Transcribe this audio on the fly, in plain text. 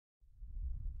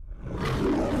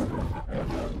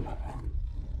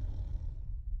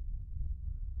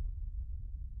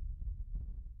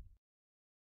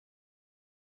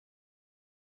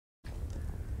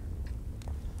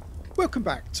Welcome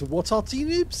back to What Arty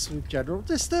Noobs with General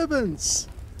Disturbance.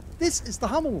 This is the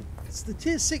Hummel. It's the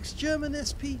Tier 6 German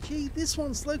SPG. This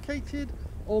one's located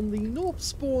on the north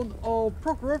spawn of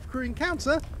Prokhorovka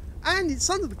Encounter, and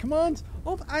it's under the command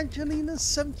of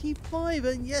Angelina75.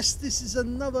 And yes, this is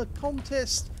another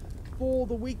contest for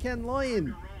the weekend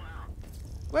lie-in.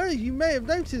 Well, you may have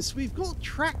noticed we've got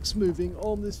tracks moving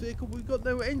on this vehicle. We've got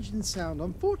no engine sound.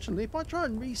 Unfortunately, if I try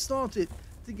and restart it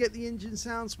to get the engine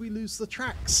sounds, we lose the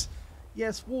tracks.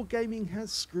 Yes, Wargaming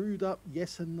has screwed up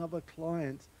yet another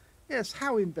client. Yes,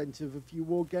 how inventive of you,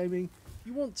 Wargaming.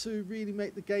 You want to really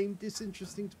make the game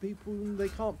disinteresting to people and they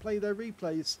can't play their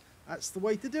replays. That's the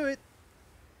way to do it.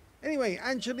 Anyway,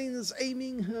 Angelina's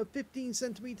aiming her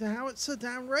 15cm howitzer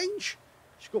downrange.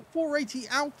 She's got 480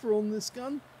 alpha on this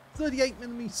gun,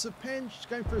 38mm of pen. She's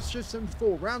going for a Shure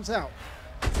 74. Rounds out.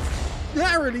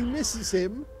 Narrowly misses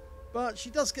him, but she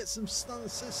does get some stun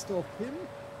assist off him.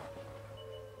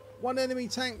 One enemy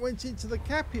tank went into the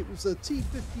cap. It was a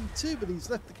T-52, but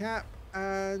he's left the cap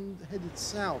and headed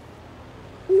south.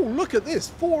 Oh, look at this.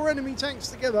 4 enemy tanks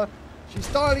together. She's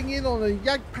dialing in on a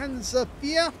Jagdpanzer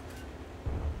IV.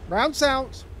 Rounds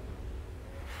out.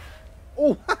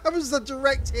 Oh, that was a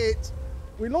direct hit.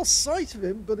 We lost sight of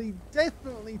him, but he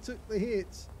definitely took the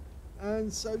hit.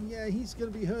 And so, yeah, he's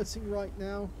going to be hurting right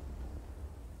now.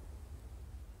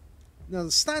 Now,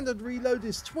 the standard reload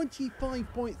is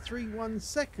 25.31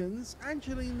 seconds.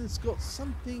 Angelina's got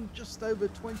something just over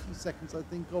 20 seconds, I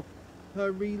think, off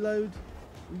her reload.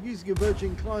 We're using a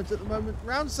Virgin client at the moment.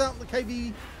 Rounds out the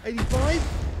KV-85.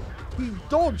 He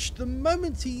dodged the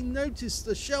moment he noticed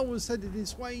the shell was headed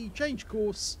his way. He changed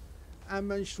course and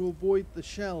managed to avoid the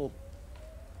shell.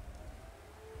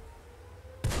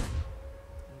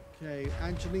 Okay,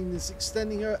 Angelina's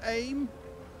extending her aim.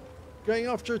 Going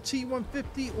after a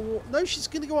T-150, or no, she's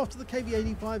going to go after the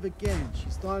KV-85 again.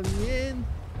 She's dialing in,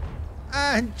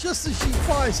 and just as she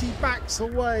fires, he backs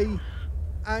away,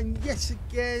 and yet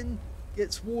again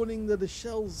gets warning that a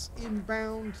shell's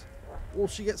inbound, or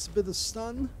she gets a bit of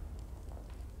stun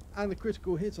and a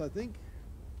critical hit, I think.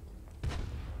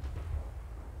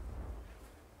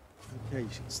 Okay,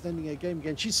 she's extending her game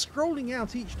again. She's scrolling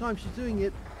out each time she's doing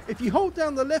it. If you hold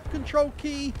down the left control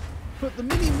key, put the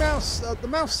mini mouse, the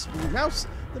mouse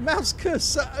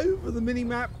cursor over the mini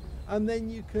map, and then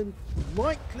you can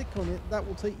right click on it. That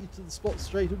will take you to the spot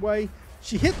straight away.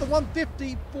 She hit the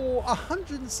 150 for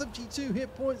 172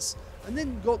 hit points, and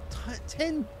then got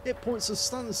 10 hit points of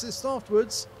stun assist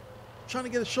afterwards. Trying to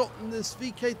get a shot in this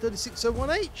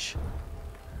VK3601H.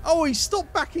 Oh, he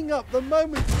stopped backing up the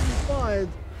moment he fired,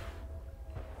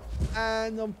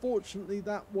 and unfortunately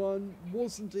that one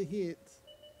wasn't a hit.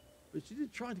 But she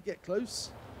did try to get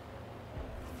close.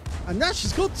 And now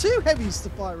she's got 2 heavies to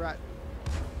fire at.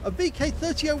 A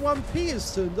VK3001P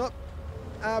has turned up,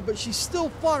 but she's still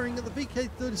firing at the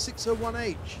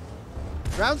VK3601H.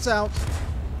 Rounds out.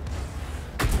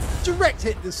 Direct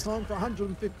hit this time for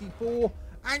 154,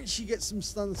 and she gets some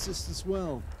stun assist as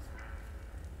well.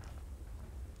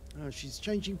 She's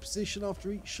changing position after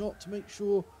each shot to make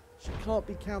sure she can't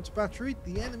be counter-batteried.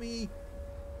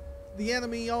 The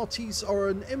enemy Artys are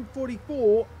an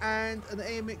M44 and an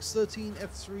AMX 13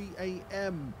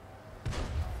 F3AM.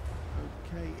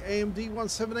 Okay,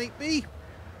 AMD178B.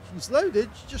 She's loaded.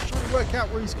 She's just trying to work out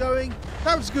where he's going.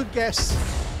 That was a good guess.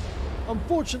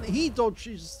 Unfortunately, he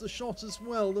dodges the shot as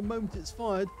well the moment it's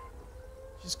fired.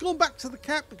 She's gone back to the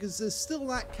cap because there's still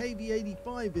that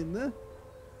KV-85 in there.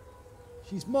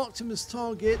 She's marked him as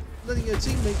target, letting her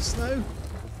teammates know.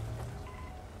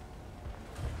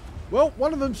 Well,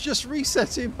 one of them's just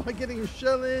reset him by getting a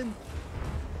shell in.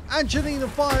 Angelina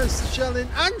fires the shell in,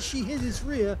 and she hit his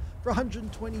rear for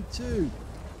 122.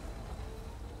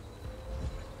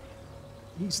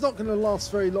 He's not going to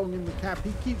last very long in the cap.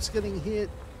 He keeps getting hit.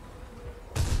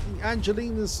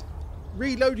 Angelina's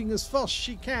reloading as fast as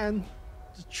she can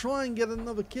to try and get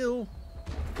another kill.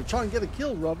 Or try and get a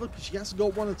kill, rather, because she hasn't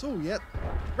got one at all yet.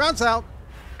 Rounds out.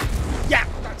 Yeah,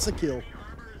 that's a kill.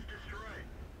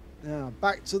 Now,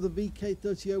 back to the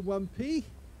VK3001P.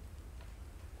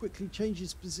 Quickly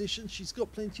changes position. She's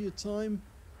got plenty of time.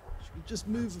 She can just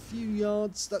move a few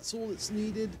yards. That's all that's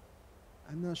needed.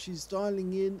 And now she's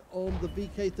dialing in on the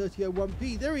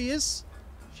VK3001P. There he is.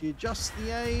 She adjusts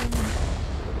the aim.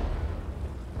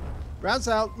 Rounds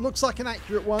out. Looks like an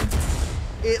accurate one.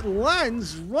 It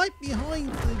lands right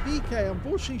behind the VK.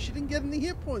 Unfortunately, she didn't get any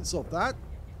hit points off that.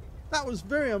 That was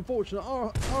very unfortunate.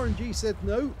 RNG said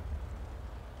no.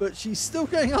 But she's still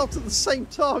going after the same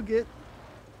target.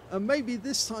 And maybe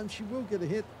this time she will get a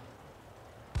hit.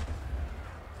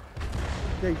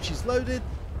 Okay, she's loaded.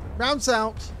 Rounds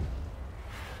out.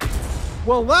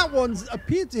 Well, that one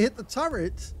appeared to hit the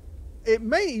turret. It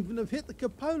may even have hit the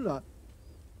cupola.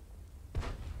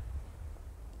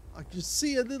 I can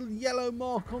see a little yellow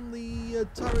mark on the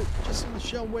turret just when the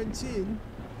shell went in.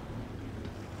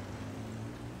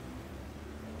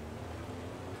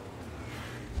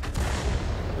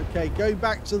 Okay, going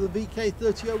back to the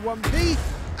VK3001B,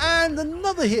 and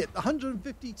another hit,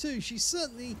 152. She's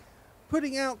certainly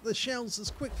putting out the shells as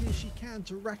quickly as she can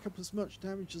to rack up as much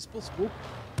damage as possible.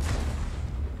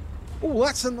 Oh,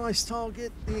 that's a nice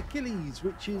target, the Achilles,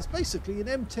 which is basically an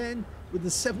M10 with a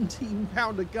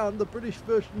 17-pounder gun, the British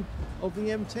version of the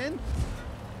M10.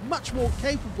 Much more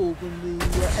capable than the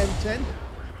M10.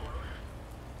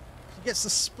 She gets a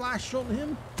splash on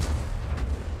him.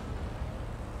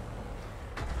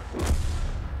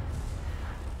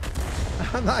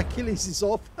 And that Achilles is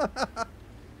off.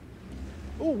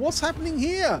 Oh, what's happening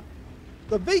here?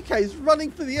 The VK is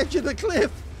running for the edge of the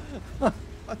cliff.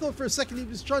 I thought for a second he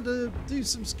was trying to do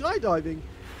some skydiving.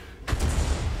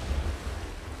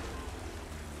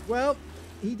 Well,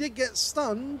 he did get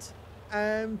stunned,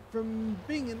 and from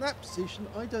being in that position,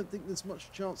 I don't think there's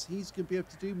much chance he's going to be able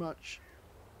to do much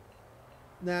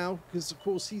now, because of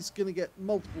course he's going to get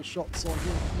multiple shots on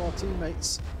him from our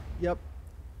teammates. Yep.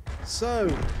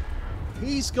 So,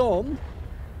 he's gone,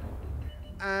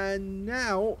 and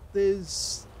now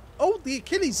there's... Oh, the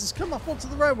Achilles has come up onto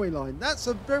the railway line. That's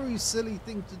a very silly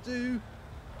thing to do.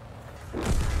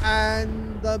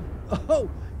 And, oh,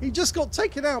 he just got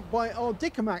taken out by our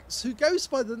Dickomax, who goes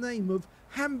by the name of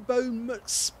Hambone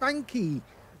McSpanky.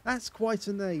 That's quite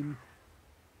a name.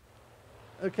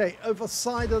 Okay, over the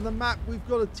side of the map, we've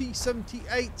got a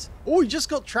T-78. Oh, he just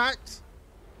got tracked.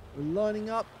 We're lining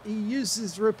up. He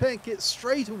uses the repair kit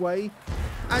straight away.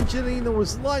 Angelina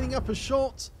was lining up a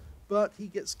shot, but he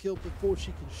gets killed before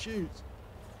she can shoot.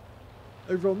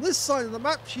 Over on this side of the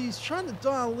map, she's trying to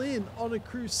dial in on a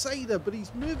Crusader, but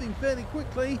he's moving fairly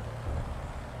quickly.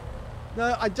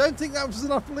 No, I don't think that was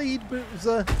enough lead, but it was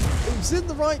in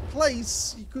the right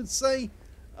place, you could say,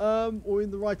 or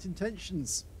in the right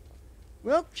intentions.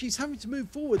 Well, she's having to move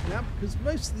forward now because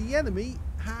most of the enemy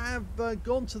have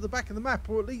gone to the back of the map,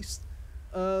 or at least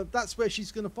that's where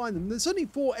she's going to find them. There's only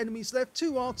 4 enemies left,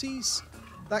 2 Artys,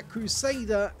 that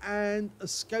Crusader, and a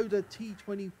Skoda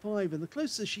T25. And the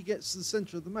closer she gets to the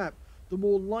center of the map, the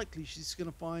more likely she's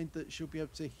going to find that she'll be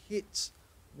able to hit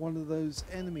one of those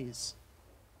enemies.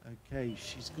 Okay,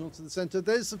 she's gone to the center.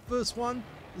 There's the first one.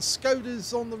 The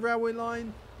Skoda's on the railway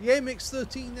line. The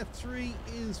AMX13F3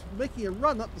 is making a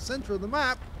run up the center of the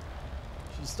map.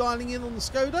 She's dialing in on the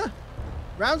Skoda.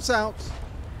 Rounds out.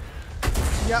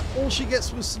 Yep, all she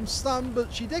gets was some stun,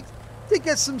 but she did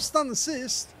get some stun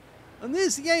assist. And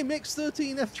there's the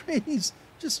AMX13F3. He's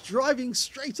just driving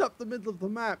straight up the middle of the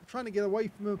map, trying to get away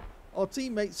from our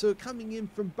teammates who are coming in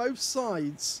from both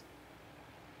sides.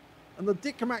 And the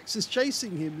Dickomax is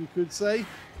chasing him, you could say.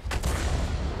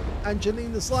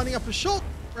 Angelina's lining up a shot.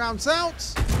 Rounds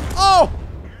out. Oh!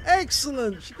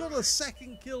 Excellent! She got a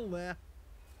second kill there.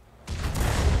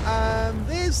 And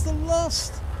there's the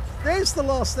last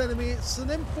enemy. It's an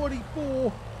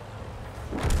M44.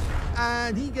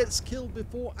 And he gets killed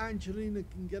before Angelina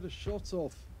can get a shot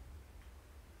off.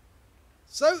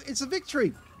 So it's a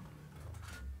victory.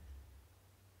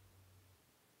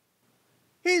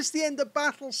 Here's the end of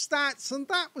battle stats, and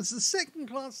that was the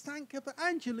second-class tanker for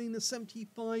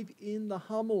Angelina75 in the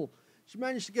Hummel. She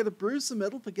managed to get a bruiser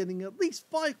medal for getting at least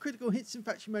 5 critical hits. In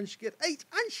fact, she managed to get 8,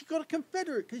 and she got a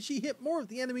Confederate because she hit more of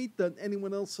the enemy than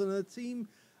anyone else on her team.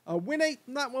 Win rate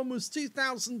from that one was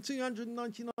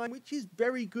 2,299, which is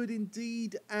very good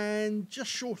indeed, and just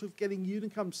short of getting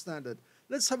Unicum standard.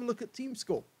 Let's have a look at team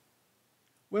score.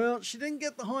 Well, she didn't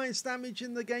get the highest damage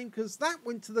in the game because that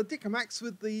went to the Dickomax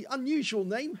with the unusual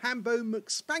name, Hambo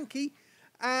McSpanky,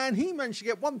 and he managed to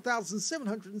get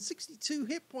 1,762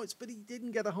 hit points, but he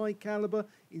didn't get a high caliber.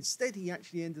 Instead, he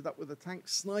actually ended up with a tank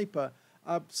sniper,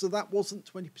 so that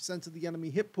wasn't 20% of the enemy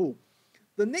hit pool.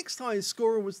 The next highest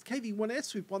scorer was the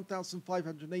KV-1S with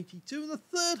 1,582, and the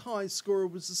third highest scorer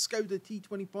was the Skoda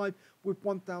T25 with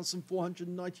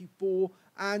 1,494,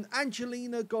 and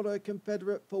Angelina got her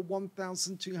Confederate for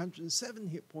 1,207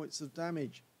 hit points of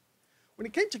damage. When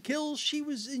it came to kills, she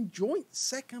was in joint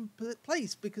second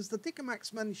place because the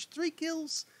Dickomax managed 3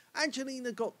 kills,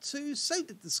 Angelina got 2, so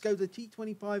did the Skoda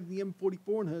T25 and the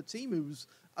M44 on her team, who was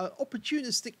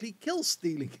opportunistically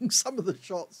kill-stealing some of the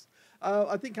shots.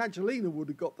 I think Angelina would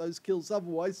have got those kills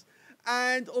otherwise.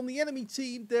 And on the enemy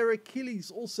team, their Achilles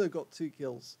also got 2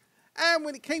 kills. And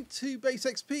when it came to base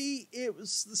XP, it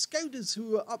was the Skodas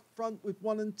who were up front with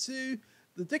 1 and 2.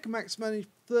 The Dickomax managed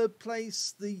 3rd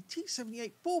place, the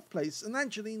T-78 4th place, and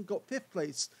Angelina got 5th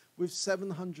place with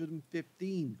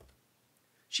 715.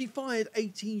 She fired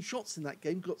 18 shots in that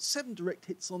game, got 7 direct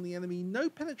hits on the enemy, no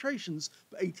penetrations,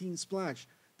 but 18 splash.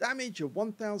 Damage of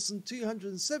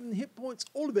 1,207 hit points,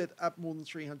 all of it at more than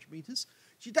 300 meters.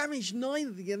 She damaged 9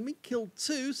 of the enemy, killed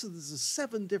 2, so there's a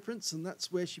 7 difference, and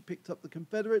that's where she picked up the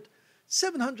Confederate.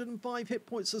 705 hit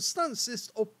points, a stun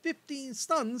assist of 15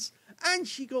 stuns, and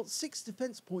she got 6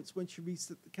 defense points when she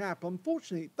reset the cap.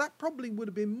 Unfortunately, that probably would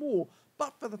have been more,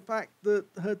 but for the fact that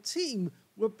her team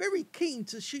were very keen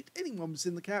to shoot anyone who was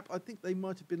in the cap. I think they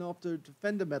might have been after a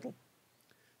defender medal.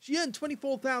 She earned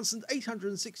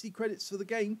 24,860 credits for the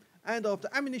game, and after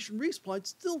ammunition resupply,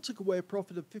 still took away a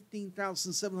profit of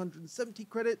 15,770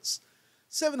 credits,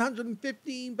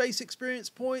 715 base experience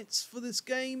points for this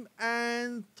game,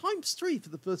 and times 3 for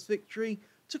the first victory.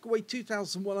 Took away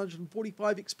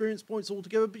 2,145 experience points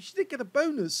altogether, but she did get a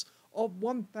bonus of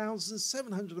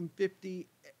 1,750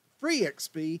 free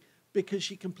XP because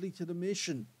she completed a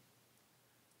mission.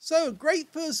 So,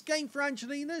 great first game for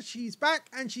Angelina. She's back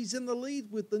and she's in the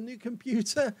lead with the new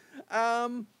computer.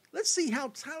 Let's see how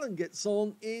Talon gets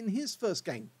on in his first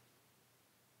game.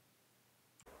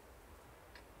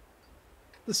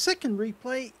 The second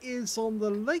replay is on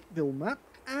the Lakeville map,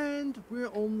 and we're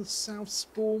on the south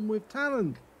spawn with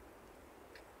Talon.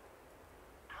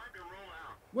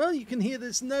 Well, you can hear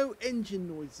there's no engine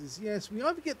noises. Yes, we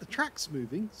either get the tracks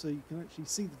moving, so you can actually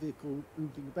see the vehicle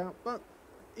moving about, but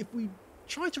if we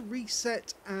try to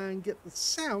reset and get the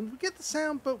sound, we get the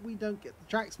sound, but we don't get the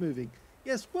tracks moving.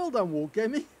 Yes, well done,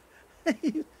 Wargaming.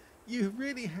 You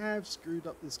really have screwed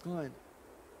up this client.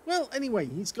 Well, anyway,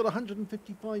 he's got a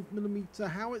 155mm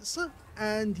howitzer,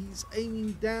 and he's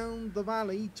aiming down the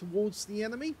valley towards the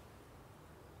enemy.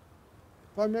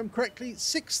 If I remember correctly, it's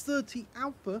 630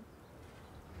 Alpha.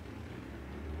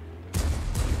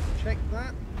 Check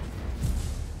that.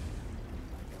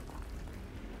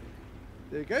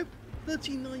 There you go.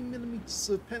 39mm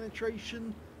of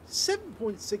penetration,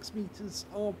 7.6 meters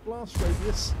of blast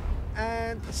radius,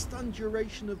 and a stun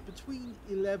duration of between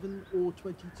 11 or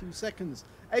 22 seconds.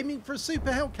 Aiming for a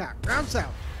super Hellcat. Rounds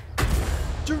out.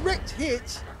 Direct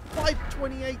hit,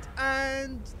 528,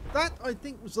 and that I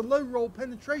think was a low roll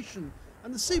penetration.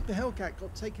 And the super Hellcat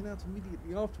got taken out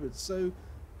immediately afterwards. So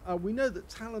we know that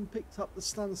Talon picked up the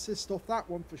stun assist off that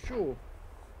one for sure.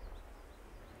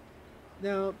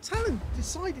 Now, Talon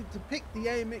decided to pick the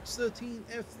AMX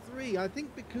 13F3, I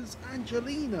think because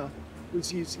Angelina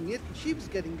was using it and she was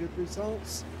getting good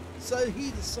results. So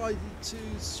he decided to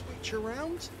switch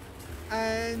around.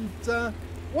 And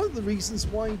one of the reasons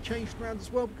why he changed around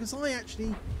as well, because I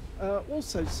actually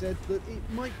also said that it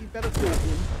might be better for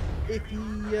him if he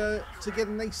to get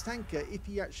an ace tanker if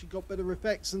he actually got better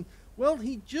effects. And well,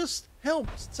 he just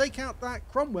helped take out that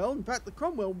Cromwell. In fact, the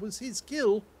Cromwell was his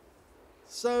kill.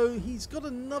 So he's got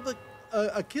another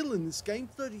a kill in this game.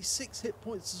 36 hit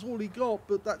points is all he got,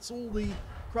 but that's all the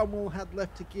Cromwell had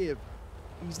left to give.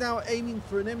 He's now aiming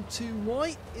for an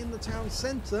M2Y in the town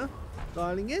centre.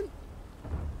 Dialing in.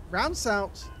 Rounds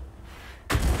out.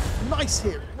 Nice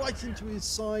hit right into his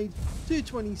side.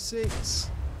 226.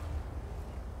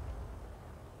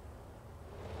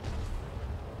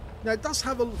 Now it does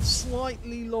have a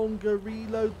slightly longer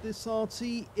reload, this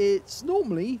Arty. It's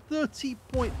normally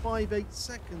 30.58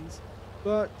 seconds,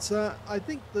 but I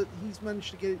think that he's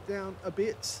managed to get it down a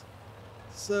bit.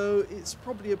 So it's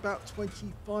probably about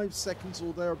 25 seconds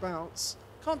or thereabouts.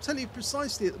 Can't tell you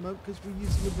precisely at the moment because we're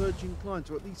using a Virgin client,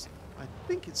 or at least I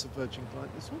think it's a Virgin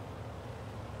client, this one.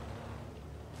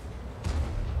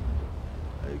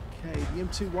 Okay, the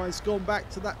M2Y's gone back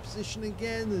to that position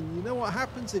again, and you know what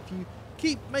happens if you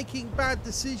keep making bad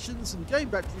decisions and going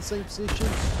back to the same position,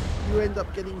 you end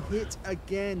up getting hit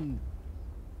again.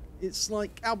 It's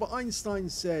like Albert Einstein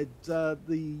said,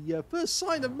 the first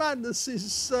sign of madness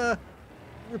is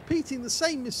repeating the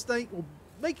same mistake or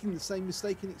making the same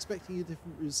mistake and expecting a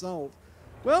different result.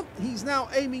 Well, he's now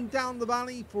aiming down the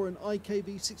valley for an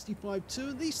IKV-65-2,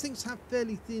 and these things have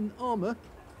fairly thin armor.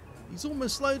 He's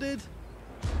almost loaded.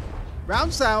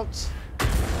 Rounds out.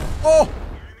 Oh!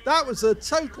 That was a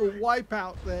total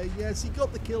wipeout there. Yes, he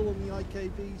got the kill on the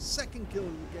IKV, second kill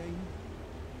of the game.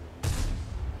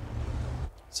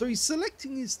 So he's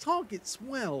selecting his targets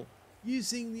well,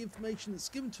 using the information that's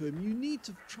given to him. You need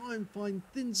to try and find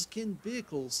thin-skinned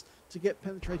vehicles to get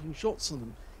penetrating shots on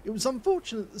them. It was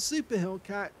unfortunate the Super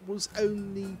Hellcat was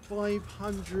only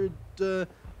 500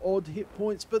 odd hit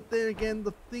points, but there again,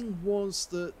 the thing was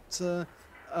that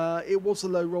it was a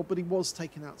low roll, but he was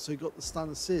taken out, so he got the stun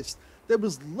assist. There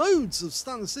was loads of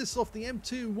stun assists off the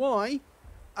M2Y,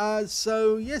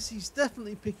 so yes, he's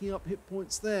definitely picking up hit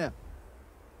points there.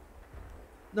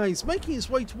 Now he's making his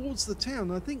way towards the town,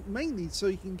 I think mainly so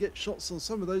he can get shots on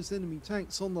some of those enemy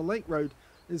tanks on the lake road.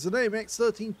 There's an AMX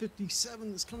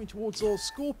 1357 that's coming towards our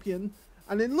Scorpion,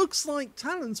 and it looks like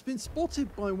Talon's been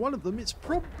spotted by one of them. It's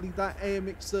probably that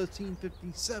AMX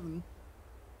 1357.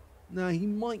 Now he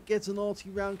might get an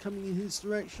Arty round coming in his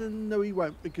direction. No, he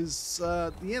won't, because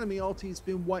the enemy Arty has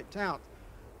been wiped out.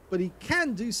 But he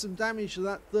can do some damage to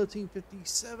that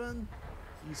 1357.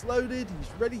 He's loaded,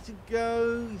 he's ready to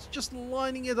go. He's just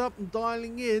lining it up and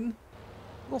dialing in.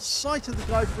 Lost sight of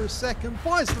the guy for a second.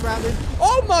 Fires the round in.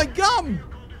 Oh my gum!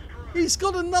 He's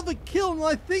got another kill, and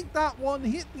I think that one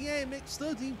hit the AMX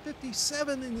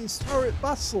 1357 in his turret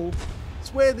bustle.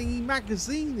 It's where the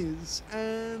magazine is,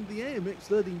 and the AMX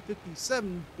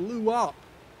 1357 blew up.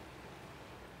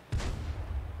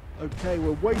 Okay,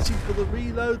 we're waiting for the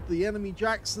reload. The enemy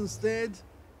Jackson's dead.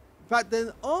 In fact,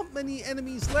 there aren't many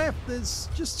enemies left. There's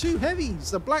just two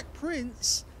heavies, the Black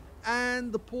Prince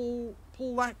and the Paul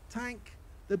Lack tank.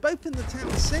 They're both in the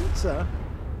town centre.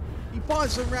 He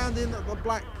fires a round in at the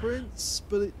Black Prince,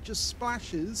 but it just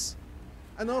splashes.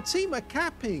 And our team are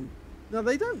capping. Now,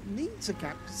 they don't need to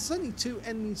cap, because there's only two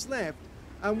enemies left,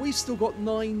 and we've still got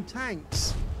 9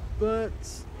 tanks. But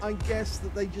I guess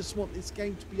that they just want this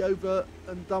game to be over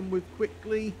and done with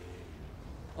quickly.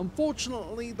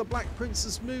 Unfortunately, the Black Prince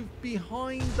has moved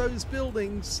behind those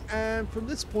buildings, and from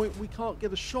this point, we can't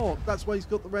get a shot. That's why he's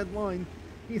got the red line.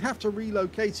 He'd have to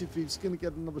relocate if he's going to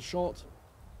get another shot.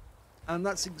 And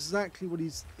that's exactly what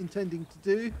he's intending to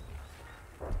do.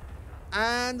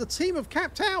 And the team have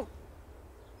capped out.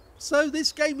 So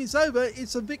this game is over.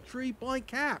 It's a victory by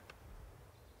cap.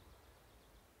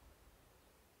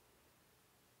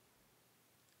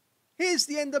 Here's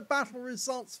the end of battle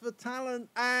results for Talon,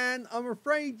 and I'm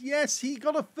afraid, yes, he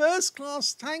got a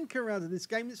first-class tanker out of this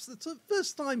game. It's the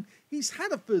first time he's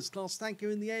had a first-class tanker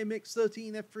in the AMX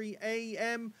 13F3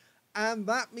 AM, and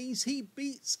that means he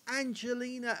beats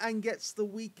Angelina and gets the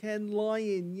weekend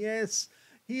lie-in. Yes,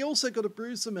 he also got a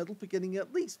bruiser medal for getting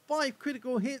at least 5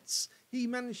 critical hits. He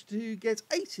managed to get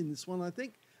 8 in this one, I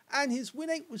think, and his win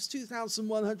rate was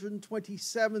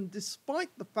 2,127,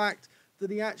 despite the fact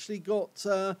that he actually got...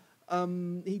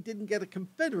 he didn't get a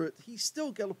Confederate. He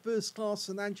still got a first class,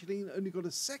 and Angelina only got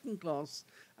a second class.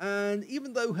 And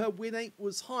even though her win rate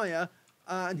was higher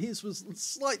and his was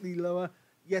slightly lower,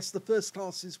 yes, the first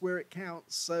class is where it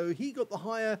counts. So he got the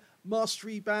higher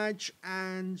mastery badge,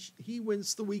 and he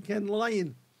wins the weekend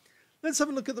lie-in. Let's have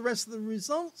a look at the rest of the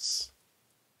results.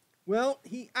 Well,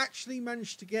 he actually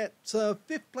managed to get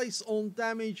 5th place on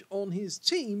damage on his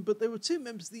team, but there were 2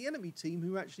 members of the enemy team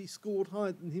who actually scored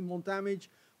higher than him on damage,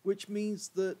 which means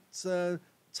that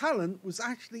Talon was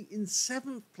actually in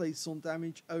 7th place on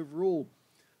damage overall.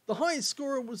 The highest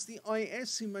scorer was the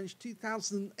IS, who managed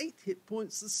 2,008 hit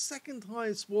points. The second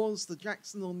highest was the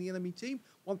Jackson on the enemy team,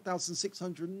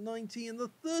 1,690. And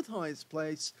the third highest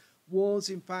place was,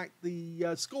 in fact,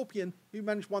 the Scorpion, who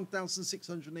managed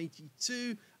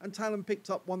 1,682. And Talon picked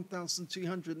up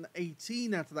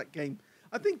 1,218 out of that game.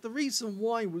 I think the reason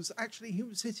why was actually he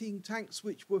was hitting tanks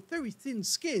which were very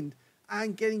thin-skinned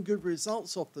and getting good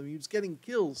results off them. He was getting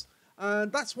kills.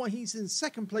 And that's why he's in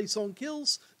 2nd place on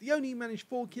kills. The Oni managed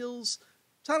 4 kills.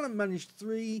 Talon managed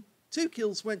 3. 2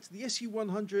 kills went to the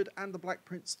SU-100 and the Black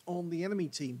Prince on the enemy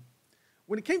team.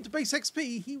 When it came to base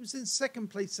XP, he was in 2nd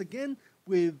place again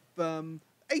with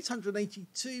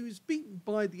 882. He was beaten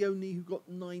by the Oni, who got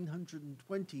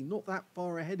 920. Not that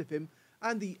far ahead of him.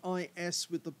 And the IS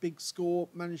with the big score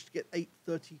managed to get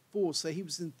 834. So he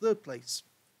was in 3rd place.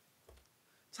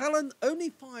 Talon only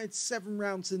fired 7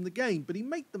 rounds in the game, but he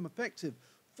made them effective.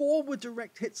 4 were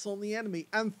direct hits on the enemy,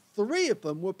 and 3 of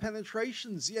them were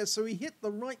penetrations. Yeah, so he hit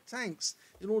the right tanks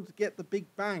in order to get the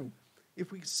big bang.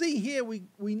 If we see here, we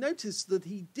noticed that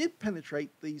he did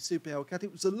penetrate the Super Hellcat.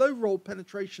 It was a low roll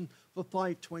penetration for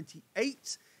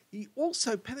 528. He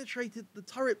also penetrated the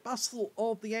turret bustle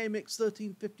of the AMX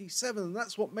 1357, and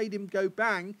that's what made him go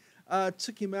bang.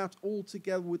 Took him out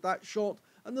altogether with that shot.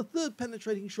 And the 3rd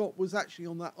penetrating shot was actually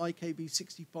on that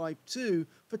IKV-65-2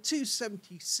 for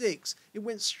 276. It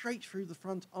went straight through the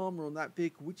front armor on that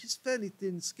vehicle, which is fairly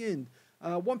thin-skinned.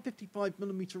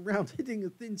 155mm round hitting a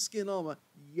thin-skin armor.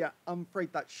 Yeah, I'm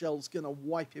afraid that shell's going to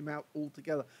wipe him out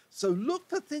altogether. So look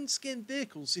for thin-skinned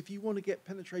vehicles if you want to get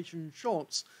penetration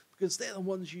shots, because they're the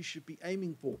ones you should be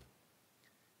aiming for.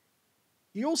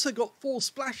 He also got 4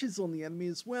 splashes on the enemy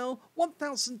as well.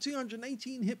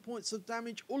 1,218 hit points of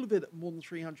damage, all of it at more than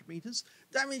 300 meters.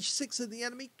 Damaged 6 of the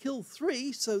enemy, killed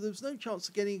 3, so there was no chance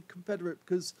of getting a Confederate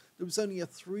because there was only a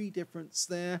 3 difference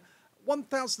there.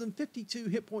 1,052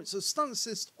 hit points of stun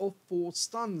assist of 4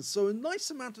 stuns, so a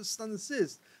nice amount of stun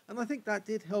assist. and I think that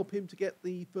did help him to get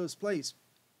the first place,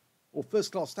 or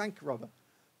first class tanker rather.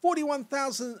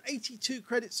 41,082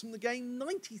 credits from the game,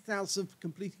 90,000 for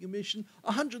completing a mission,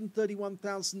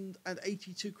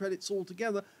 131,082 credits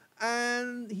altogether,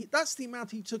 and that's the amount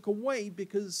he took away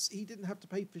because he didn't have to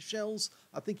pay for shells.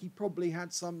 I think he probably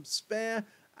had some spare,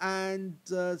 and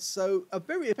so a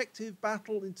very effective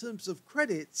battle in terms of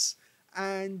credits,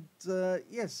 and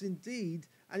yes indeed,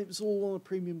 and it was all on a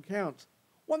premium count.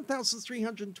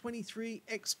 1,323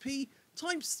 XP,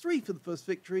 times 3 for the first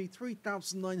victory,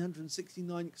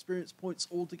 3,969 experience points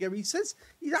altogether. He says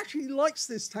he actually likes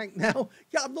this tank now.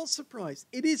 Yeah, I'm not surprised.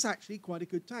 It is actually quite a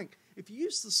good tank. If you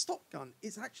use the stock gun,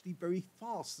 it's actually very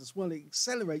fast as well. It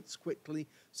accelerates quickly,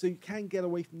 so you can get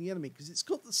away from the enemy because it's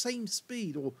got the same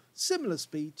speed or similar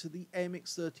speed to the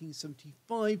AMX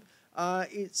 1375.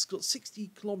 It's got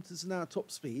 60 kilometers an hour top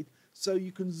speed, so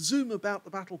you can zoom about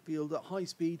the battlefield at high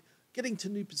speed, getting to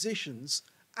new positions.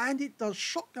 And it does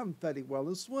shotgun fairly well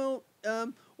as well.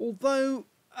 Although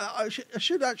I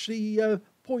should actually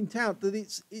point out that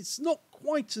it's not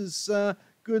quite as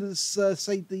good as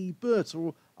say the Burt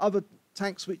or other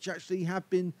tanks which actually have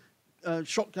been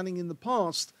shotgunning in the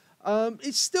past.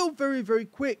 It's still very, very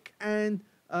quick and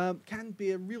can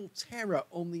be a real terror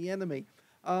on the enemy.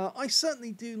 I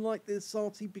certainly do like this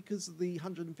Arty because of the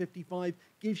 155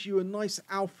 gives you a nice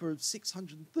alpha of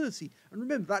 630, and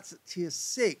remember that's at tier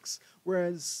 6,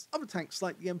 whereas other tanks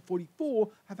like the M44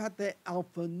 have had their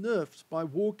alpha nerfed by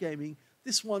Wargaming.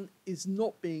 This one is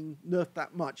not being nerfed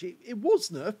that much. It was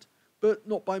nerfed, but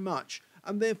not by much,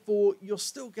 and therefore you're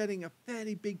still getting a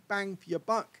fairly big bang for your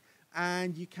buck,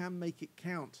 and you can make it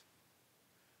count.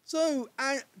 So,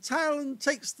 Talon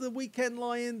takes the weekend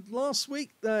lie-in last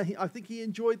week. I think he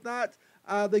enjoyed that.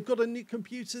 They've got a new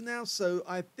computer now, so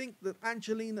I think that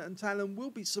Angelina and Talon will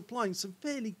be supplying some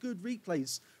fairly good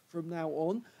replays from now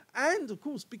on. And, of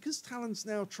course, because Talon's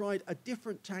now tried a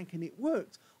different tank and it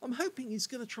worked, I'm hoping he's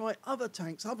going to try other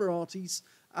tanks, other Arties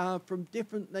from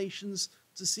different nations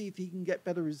to see if he can get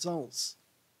better results.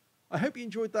 I hope you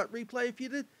enjoyed that replay. If you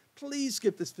did, please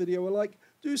give this video a like.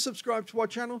 Do subscribe to our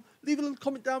channel. Leave a little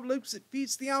comment down below because it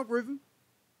feeds the algorithm.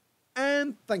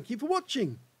 And thank you for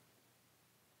watching.